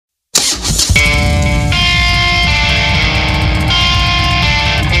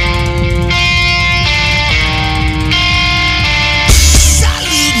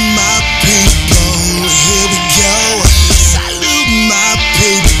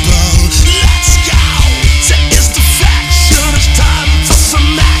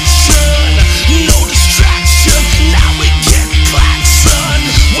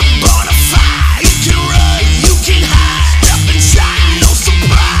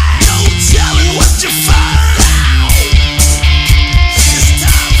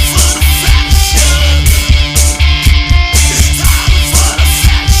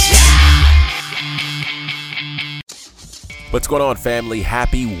What's going on, family?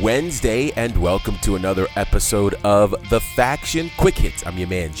 Happy Wednesday and welcome to another episode of The Faction Quick Hits. I'm your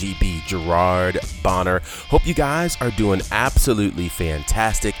man, GB Gerard Bonner. Hope you guys are doing absolutely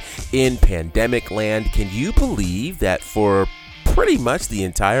fantastic in pandemic land. Can you believe that for pretty much the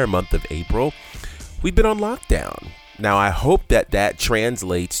entire month of April, we've been on lockdown? Now, I hope that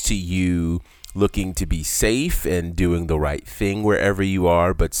translates to you looking to be safe and doing the right thing wherever you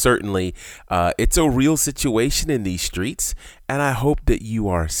are. But certainly it's a real situation in these streets. And I hope that you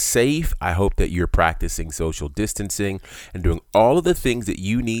are safe. I hope that you're practicing social distancing and doing all of the things that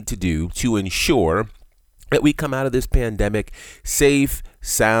you need to do to ensure that we come out of this pandemic safe,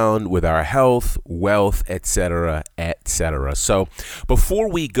 sound, with our health, wealth, etc., etc. So before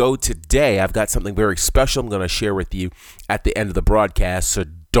we go today, I've got something very special I'm going to share with you at the end of the broadcast. So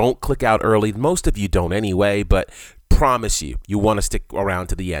don't click out early. Most of you don't anyway, but promise you want to stick around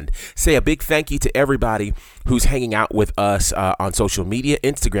to the end. Say a big thank you to everybody who's hanging out with us on social media,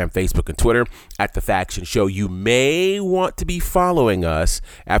 Instagram, Facebook, and Twitter at The Faction Show. You may want to be following us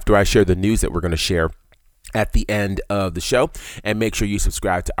after I share the news that we're going to share at the end of the show, and make sure you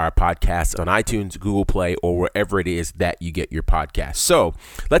subscribe to our podcast on iTunes, Google Play, or wherever it is that you get your podcast. So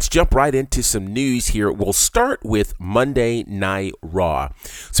let's jump right into some news here. We'll start with Monday Night Raw.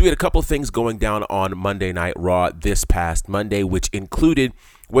 So we had a couple of things going down on Monday Night Raw this past Monday, which included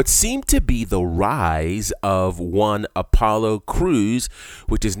what seemed to be the rise of one Apollo Crews,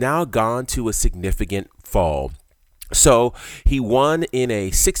 which has now gone to a significant fall. So he won in a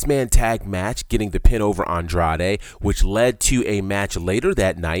six-man tag match, getting the pin over Andrade, which led to a match later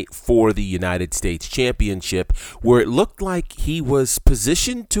that night for the United States Championship, where it looked like he was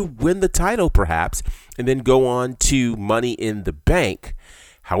positioned to win the title perhaps, and then go on to Money in the Bank.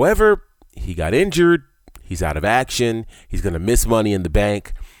 However, he got injured. He's out of action. He's going to miss Money in the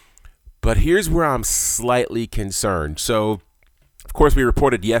Bank. But here's where I'm slightly concerned. So, of course, we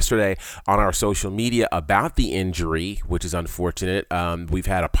reported yesterday on our social media about the injury, which is unfortunate. We've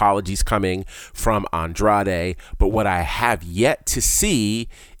had apologies coming from Andrade, but what I have yet to see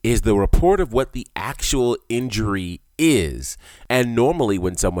is the report of what the actual injury is. And normally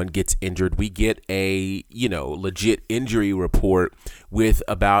when someone gets injured, we get a, legit injury report with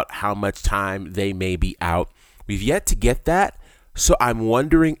about how much time they may be out. We've yet to get that. So I'm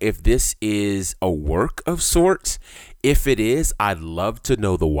wondering if this is a work of sorts. If it is, I'd love to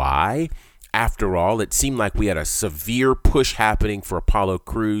know the why. After all, it seemed like we had a severe push happening for Apollo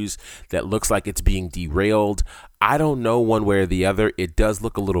Crews that looks like it's being derailed. I don't know one way or the other. It does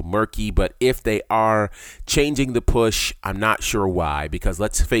look a little murky, but if they are changing the push, I'm not sure why, because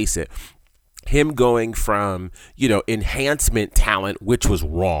let's face it, him going from, enhancement talent, which was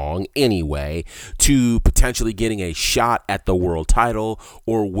wrong anyway, to potentially getting a shot at the world title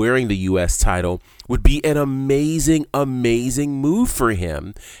or wearing the U.S. title would be an amazing, amazing move for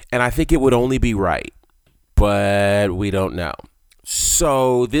him. And I think it would only be right, but we don't know.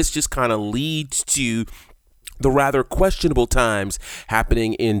 So this just kind of leads to the rather questionable times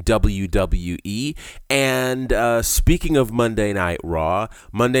happening in WWE. And speaking of Monday Night Raw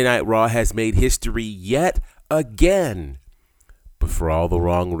has made history yet again, but for all the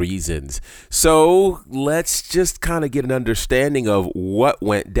wrong reasons. So let's just kind of get an understanding of what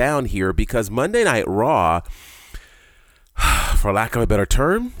went down here, because Monday Night Raw, for lack of a better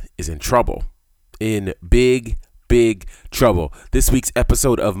term, is in trouble. In big trouble. This week's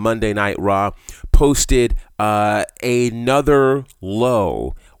episode of Monday Night Raw posted another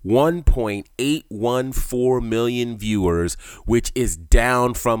low, 1.814 million viewers, which is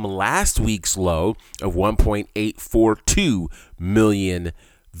down from last week's low of 1.842 million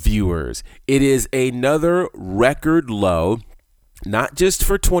viewers. It is another record low, not just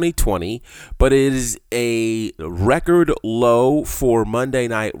for 2020, but it is a record low for Monday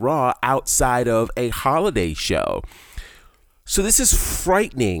Night Raw outside of a holiday show. So this is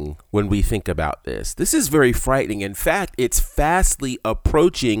frightening when we think about this. This is very frightening. In fact, it's fastly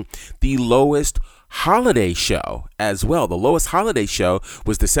approaching the lowest holiday show as well. The lowest holiday show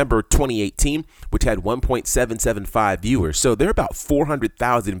was December 2018, which had 1.775 viewers. So they're about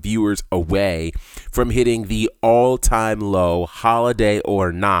 400,000 viewers away from hitting the all-time low, holiday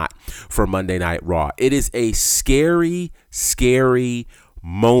or not, for Monday Night Raw. It is a scary, scary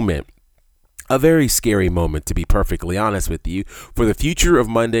moment. A very scary moment, to be perfectly honest with you, for the future of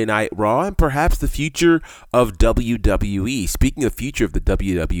Monday Night Raw and perhaps the future of WWE. Speaking of future of the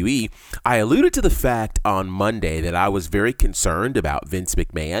WWE, I alluded to the fact on Monday that I was very concerned about Vince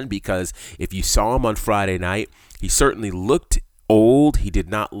McMahon, because if you saw him on Friday night, he certainly looked old. He did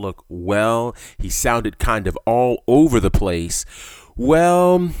not look well. He sounded kind of all over the place,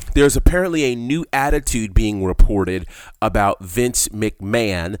 Well, there's apparently a new attitude being reported about Vince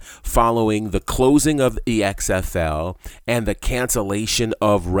McMahon following the closing of the XFL and the cancellation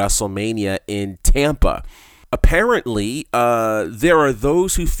of WrestleMania in Tampa. Apparently, there are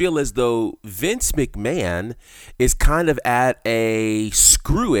those who feel as though Vince McMahon is kind of at a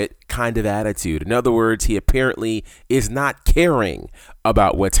screw it kind of attitude. In other words, he apparently is not caring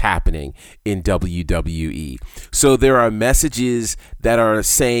about what's happening in WWE. So there are messages that are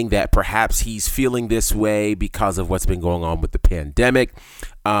saying that perhaps he's feeling this way because of what's been going on with the pandemic.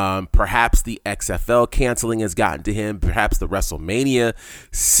 Perhaps the XFL canceling has gotten to him. Perhaps the WrestleMania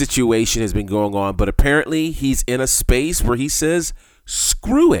situation has been going on. But apparently he's in a space where he says,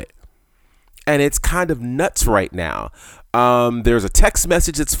 screw it. And it's kind of nuts right now. There's a text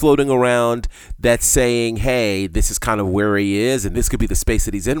message that's floating around that's saying, hey, this is kind of where he is, and this could be the space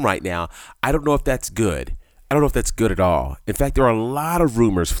that he's in right now. I don't know if that's good. I don't know if that's good at all. In fact, there are a lot of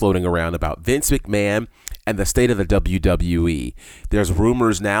rumors floating around about Vince McMahon and the state of the WWE. There's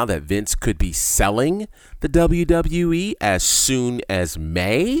rumors now that Vince could be selling the WWE as soon as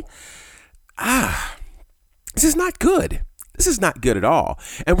May. This is not good. This is not good at all.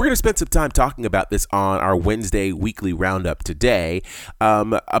 And we're going to spend some time talking about this on our Wednesday weekly roundup today,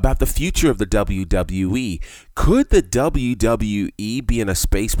 about the future of the WWE. Could the WWE be in a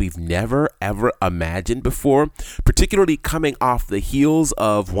space we've never, ever imagined before, particularly coming off the heels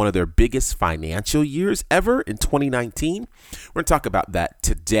of one of their biggest financial years ever in 2019? We're going to talk about that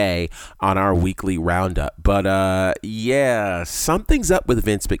today on our weekly roundup. But yeah, something's up with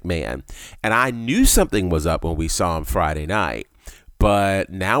Vince McMahon. And I knew something was up when we saw him Friday night. But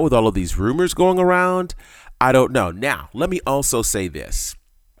now with all of these rumors going around, I don't know. Now, let me also say this.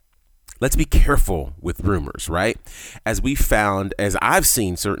 Let's be careful with rumors, right? As we found, as I've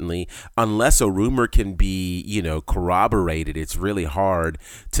seen, certainly, unless a rumor can be, corroborated, it's really hard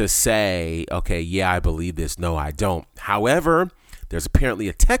to say, okay, yeah, I believe this. No, I don't. However, there's apparently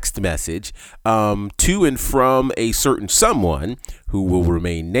a text message to and from a certain someone who will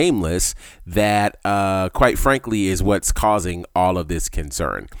remain nameless that, quite frankly, is what's causing all of this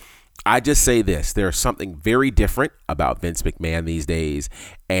concern. I just say this. There's something very different about Vince McMahon these days,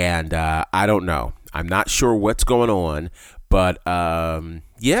 and I don't know. I'm not sure what's going on, but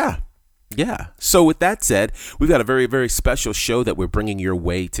yeah. So with that said, we've got a very, very special show that we're bringing your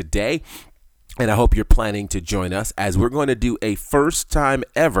way today. And I hope you're planning to join us as we're going to do a first time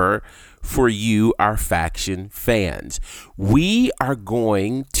ever for you, our Faction fans. We are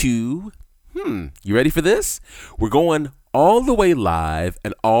going to, you ready for this? We're going all the way live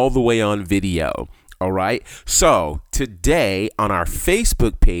and all the way on video. All right. So today on our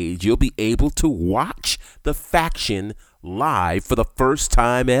Facebook page, you'll be able to watch the Faction live for the first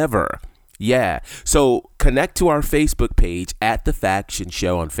time ever. Yeah. So connect to our Facebook page at The Faction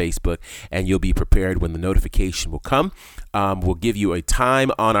Show on Facebook, and you'll be prepared when the notification will come. We'll give you a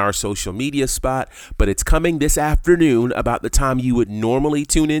time on our social media spot, but it's coming this afternoon about the time you would normally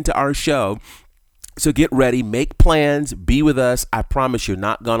tune into our show. So get ready, make plans, be with us. I promise you're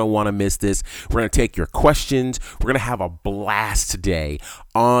not going to want to miss this. We're going to take your questions. We're going to have a blast today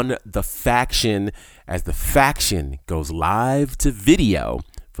on The Faction as The Faction goes live to video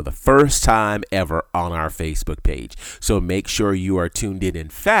for the first time ever on our Facebook page. So make sure you are tuned in. In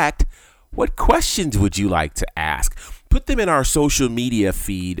fact, what questions would you like to ask? Put them in our social media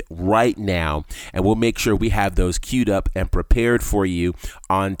feed right now, and we'll make sure we have those queued up and prepared for you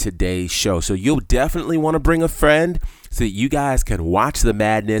on today's show. So you'll definitely want to bring a friend so that you guys can watch the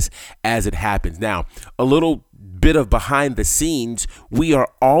madness as it happens. Now, a little bit of behind the scenes, we are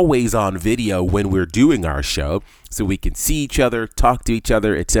always on video when we're doing our show, so we can see each other, talk to each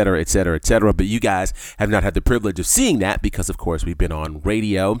other, et cetera, et cetera, et cetera. But you guys have not had the privilege of seeing that because, of course, we've been on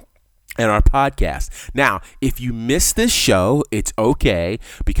radio and our podcast. Now, if you miss this show, it's okay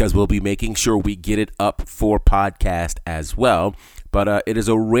because we'll be making sure we get it up for podcast as well. But it is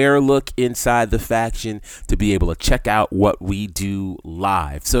a rare look inside the Faction to be able to check out what we do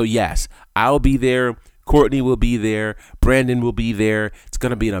live. So yes, I'll be there. Courtney will be there. Brandon will be there. It's going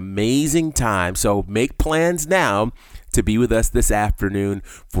to be an amazing time. So make plans now to be with us this afternoon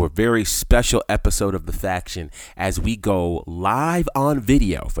for a very special episode of The Faction as we go live on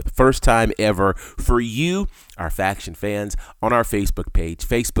video for the first time ever for you, our Faction fans, on our Facebook page,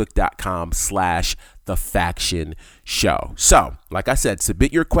 facebook.com/The The Faction Show. So, like I said,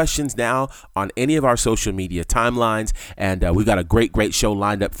 submit your questions now on any of our social media timelines, and we've got a great show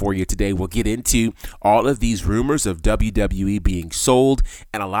lined up for you today. We'll get into all of these rumors of WWE being sold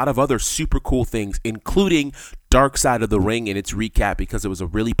and a lot of other super cool things, including Dark Side of the Ring and its recap, because it was a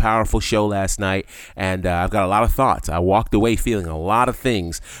really powerful show last night, and I've got a lot of thoughts. I walked away feeling a lot of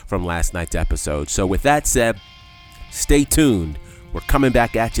things from last night's episode. So with that said, stay tuned. We're coming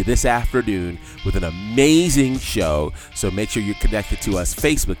back at you this afternoon with an amazing show. So make sure you're connected to us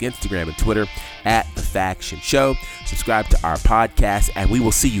Facebook, Instagram, and Twitter at The Faction Show. Subscribe to our podcast, and we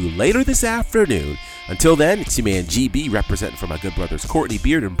will see you later this afternoon. Until then, it's your man GB representing for my good brothers Courtney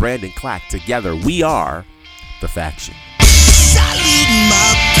Beard and Brandon Clack. Together, we are The Faction. Salute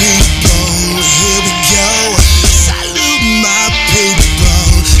my people, here we go.